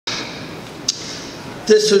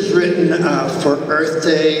This was written for Earth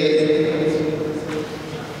Day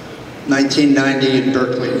 1990 in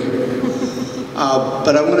Berkeley.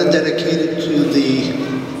 But I want to dedicate it to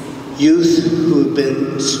the youth who have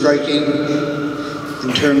been striking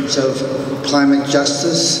in terms of climate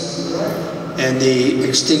justice and the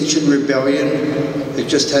Extinction Rebellion. They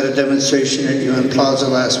just had a demonstration at UN Plaza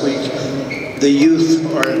last week. The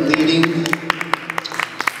youth are leading,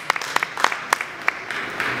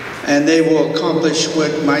 and they will accomplish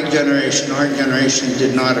what my generation, our generation,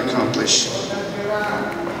 did not accomplish,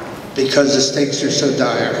 because the stakes are so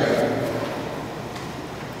dire.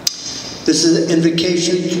 This is an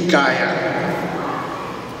invocation to Gaia.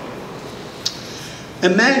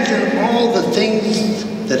 Imagine all the things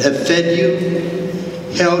that have fed you,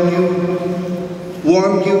 held you,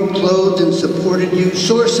 warmed you, clothed and supported you,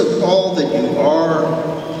 source of all that you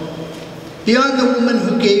are. Beyond the woman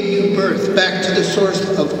who gave you birth, back to the source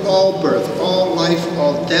of all birth, all life,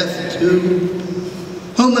 all death too,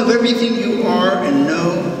 home of everything you are and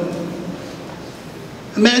know.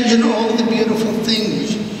 Imagine all the beautiful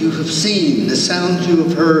things you have seen, the sounds you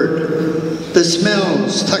have heard, the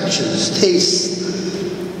smells, touches, tastes,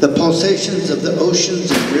 the pulsations of the oceans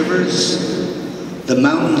and rivers, the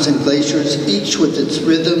mountains and glaciers, each with its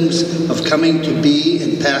rhythms of coming to be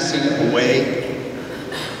and passing away.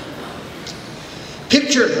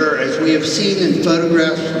 Picture her as we have seen in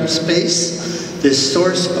photographs from space, this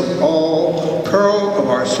source of all, pearl of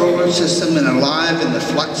our solar system and alive in the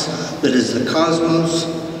flux that is the cosmos.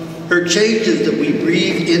 Her changes that we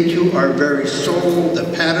breathe into our very soul, the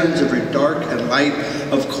patterns of her dark and light,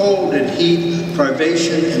 of cold and heat,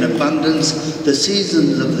 privation and abundance, the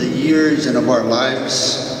seasons of the years and of our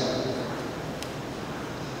lives.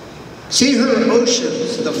 See her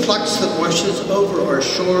oceans, the flux that washes over our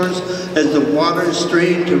shores as the waters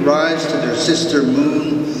strain to rise to their sister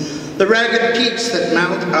moon. The ragged peaks that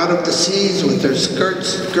mount out of the seas with their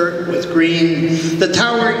skirts girt with green, the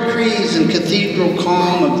towering trees and cathedral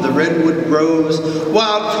calm of the redwood groves,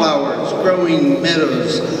 wildflowers, growing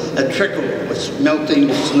meadows, a trickle with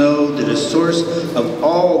melting snow that is source of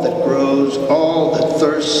all that grows, all that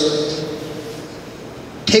thirsts.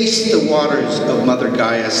 Taste the waters of Mother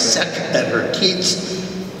Gaia, set at her teats,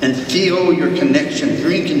 and feel your connection.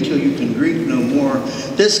 Drink until you can drink no more.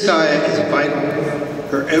 This Gaia is vital,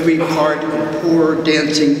 her every part and pore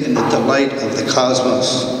dancing in the delight of the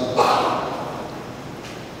cosmos.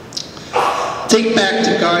 Think back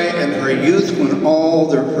to Gaia and her youth when all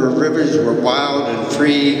her rivers were wild and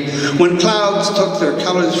free, when clouds took their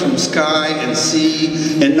colors from sky and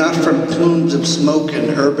sea, and not from plumes of smoke and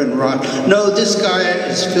urban rot. No, this Gaia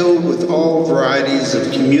is filled with all varieties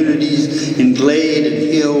of communities in glade and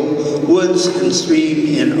hill, woods and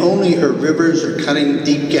stream, and only her rivers are cutting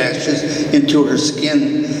deep gashes into her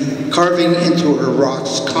skin, carving into her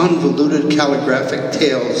rocks convoluted calligraphic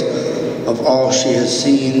tales of all she has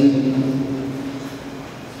seen.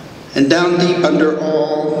 And down deep under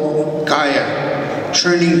all, Gaia,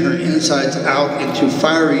 churning her insides out into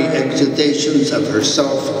fiery exudations of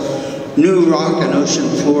herself, new rock and ocean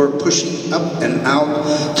floor pushing up and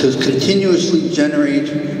out to continuously generate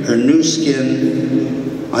her new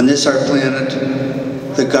skin. On this our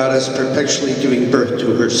planet, the goddess perpetually giving birth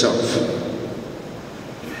to herself.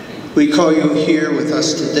 We call you here with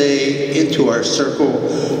us today into our circle.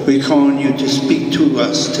 We call on you to speak to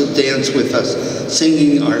us, to dance with us,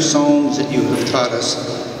 singing our songs that you have taught us.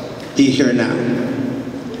 Be here now.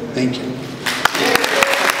 Thank you.